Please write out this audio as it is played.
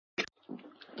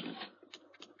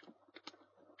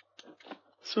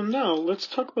So now let's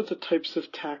talk about the types of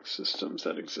tax systems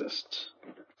that exist.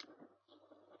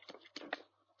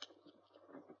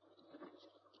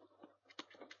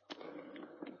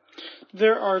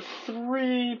 There are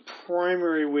three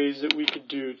primary ways that we could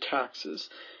do taxes,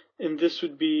 and this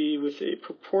would be with a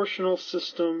proportional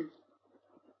system,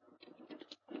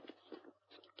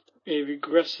 a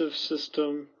regressive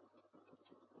system,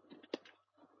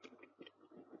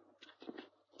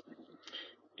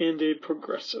 and a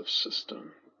progressive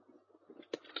system.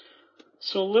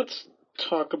 So let's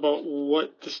talk about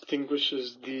what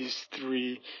distinguishes these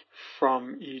three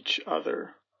from each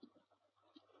other.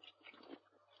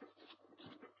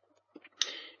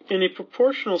 In a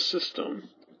proportional system,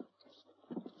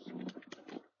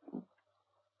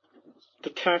 the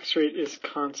tax rate is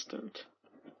constant.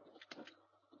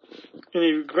 In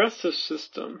a regressive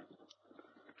system,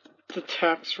 the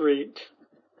tax rate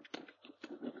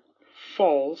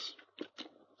falls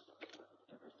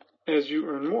as you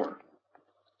earn more.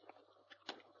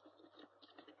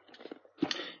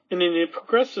 And in a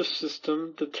progressive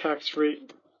system, the tax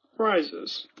rate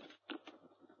rises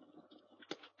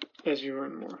as you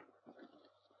earn more.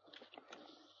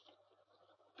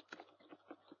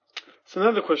 So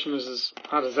now the question is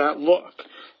how does that look?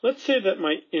 Let's say that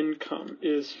my income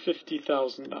is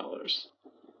 $50,000.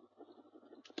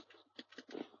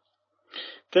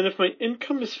 Then if my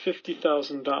income is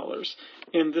 $50,000,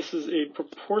 and this is a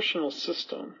proportional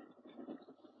system,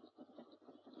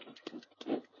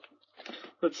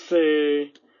 let's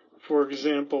say, for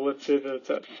example, let's say that it's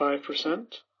at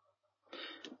 5%,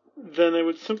 then I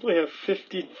would simply have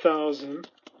 50,000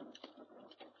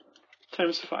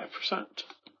 times 5%.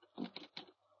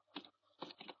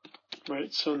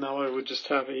 Right, so now I would just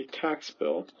have a tax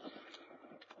bill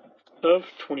of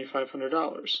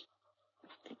 $2,500.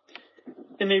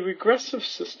 In a regressive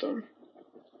system,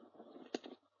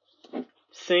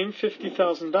 same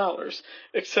 $50,000,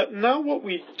 except now what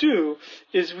we do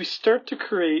is we start to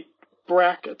create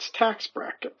brackets, tax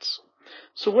brackets.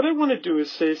 So what I want to do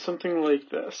is say something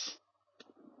like this.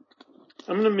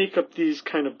 I'm going to make up these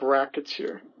kind of brackets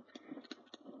here.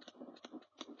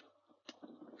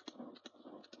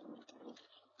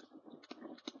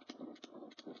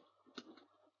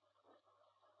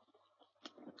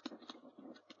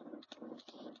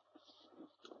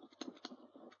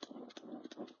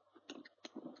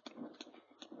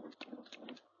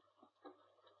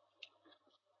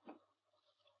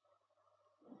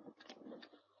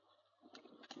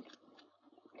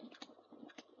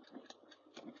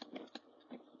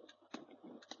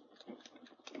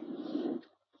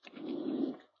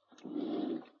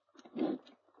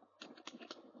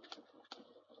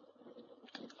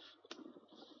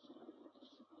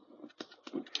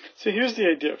 So here's the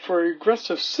idea. For a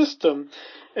regressive system,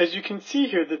 as you can see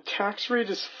here, the tax rate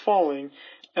is falling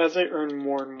as I earn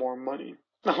more and more money.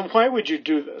 Now, why would you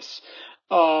do this?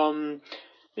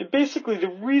 Basically, the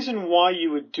reason why you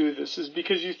would do this is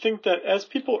because you think that as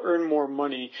people earn more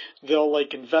money, they'll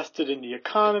invest it in the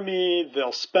economy,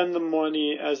 they'll spend the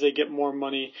money as they get more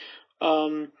money.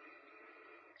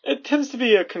 It tends to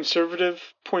be a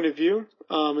conservative point of view.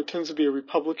 It tends to be a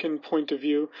Republican point of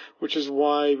view, which is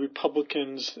why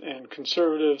Republicans and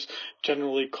conservatives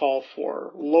generally call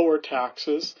for lower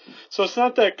taxes. So it's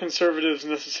not that conservatives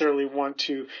necessarily want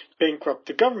to bankrupt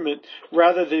the government.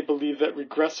 Rather, they believe that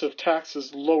regressive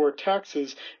taxes, lower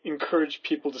taxes, encourage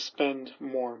people to spend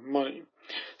more money.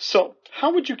 So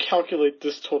how would you calculate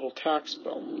this total tax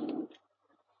bill?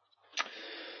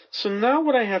 So now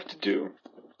what I have to do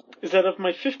is that of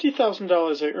my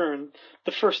 $50,000 I earn,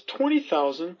 the first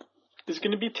 $20,000 is going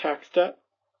to be taxed at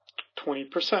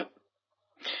 20%.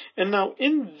 And now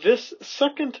in this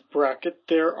second bracket,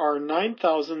 there are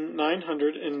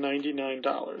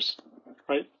 $9,999,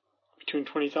 right? Between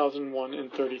 $20,001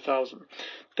 and $30,000.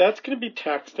 That's going to be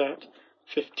taxed at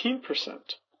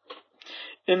 15%.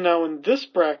 And now in this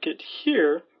bracket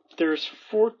here, there's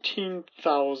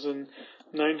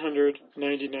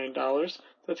 $14,999.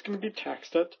 That's going to be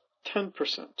taxed at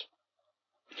 10%.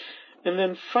 And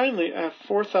then finally, at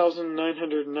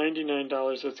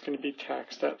 $4,999, that's going to be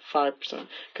taxed at 5%,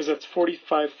 because that's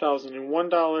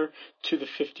 $45,001 to the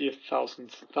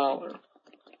 50,000th dollar.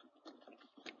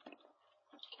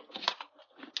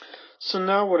 So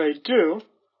now what I do,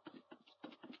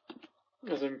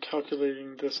 as I'm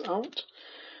calculating this out,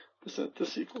 is that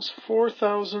this equals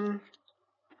 4,000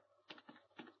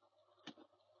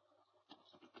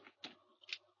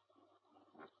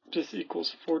 this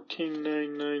equals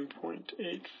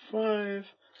 1499.85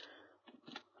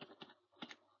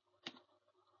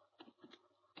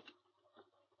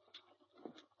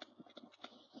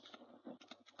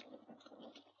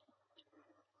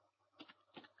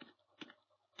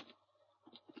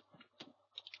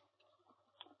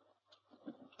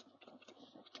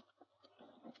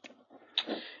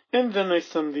 And then I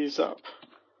sum these up.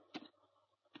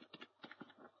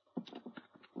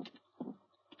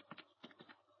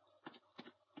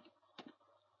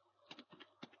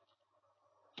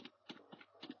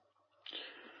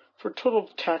 For a total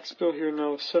tax bill here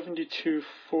now of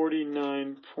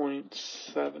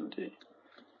 $7249.70.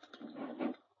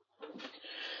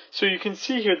 So you can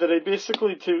see here that I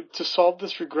basically, to solve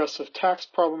this regressive tax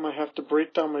problem, I have to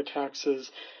break down my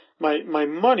taxes, my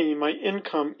money, my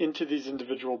income, into these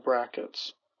individual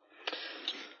brackets.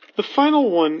 The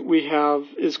final one we have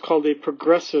is called a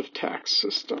progressive tax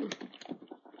system.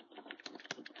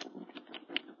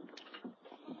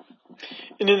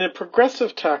 And in a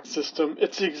progressive tax system,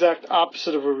 it's the exact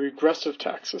opposite of a regressive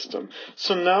tax system.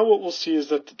 So now what we'll see is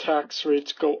that the tax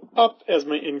rates go up as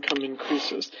my income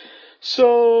increases.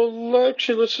 So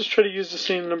actually, let's just try to use the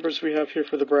same numbers we have here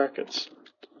for the brackets.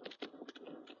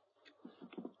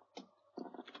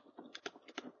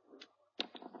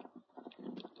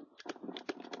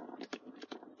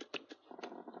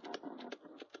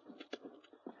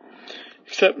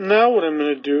 Except now what I'm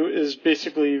going to do is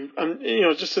basically,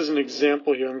 just as an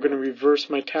example here, I'm going to reverse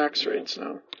my tax rates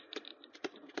now.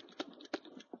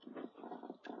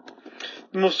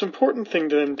 The most important thing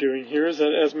that I'm doing here is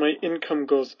that as my income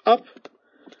goes up,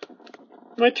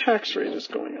 my tax rate is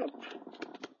going up.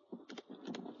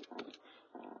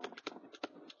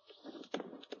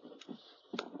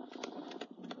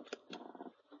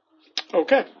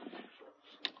 Okay.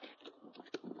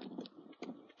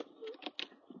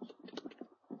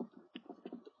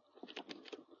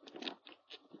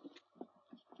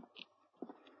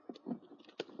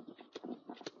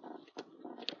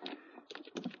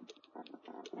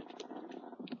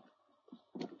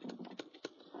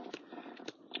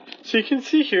 So you can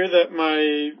see here that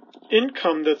my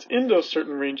income that's in those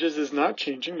certain ranges is not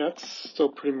changing. That's still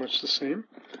pretty much the same.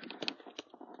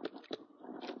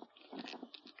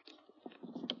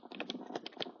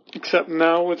 Except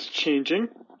now what's changing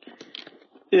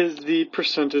is the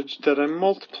percentage that I'm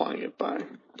multiplying it by.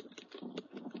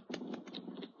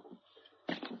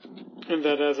 And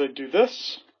that as I do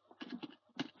this,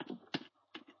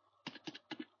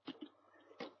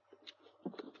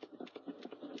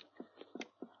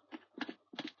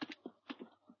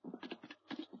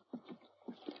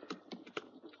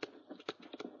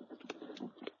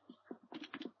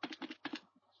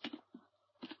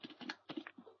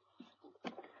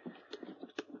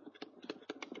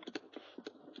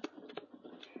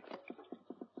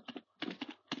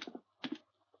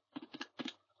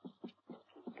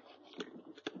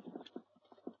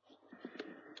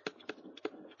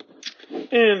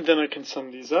 and then I can sum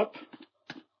these up.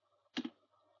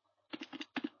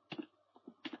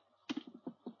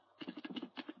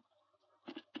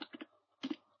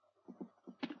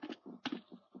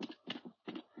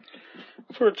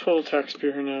 For a total tax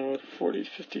bill here now of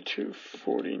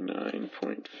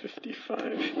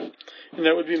 $40,5249.55. And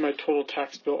that would be my total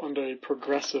tax bill under a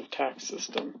progressive tax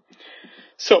system.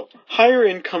 So, higher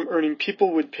income earning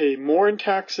people would pay more in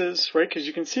taxes, right? Because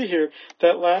you can see here,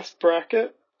 that last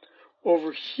bracket,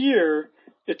 over here,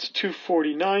 it's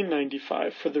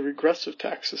 $249.95 for the regressive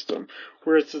tax system,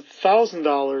 where it's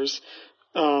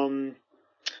 $1,000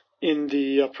 in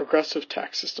the progressive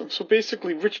tax system. So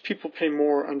basically, rich people pay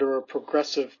more under a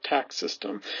progressive tax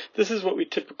system. This is what we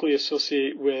typically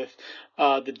associate with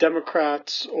the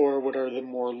Democrats or what are the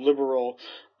more liberal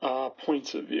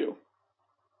points of view.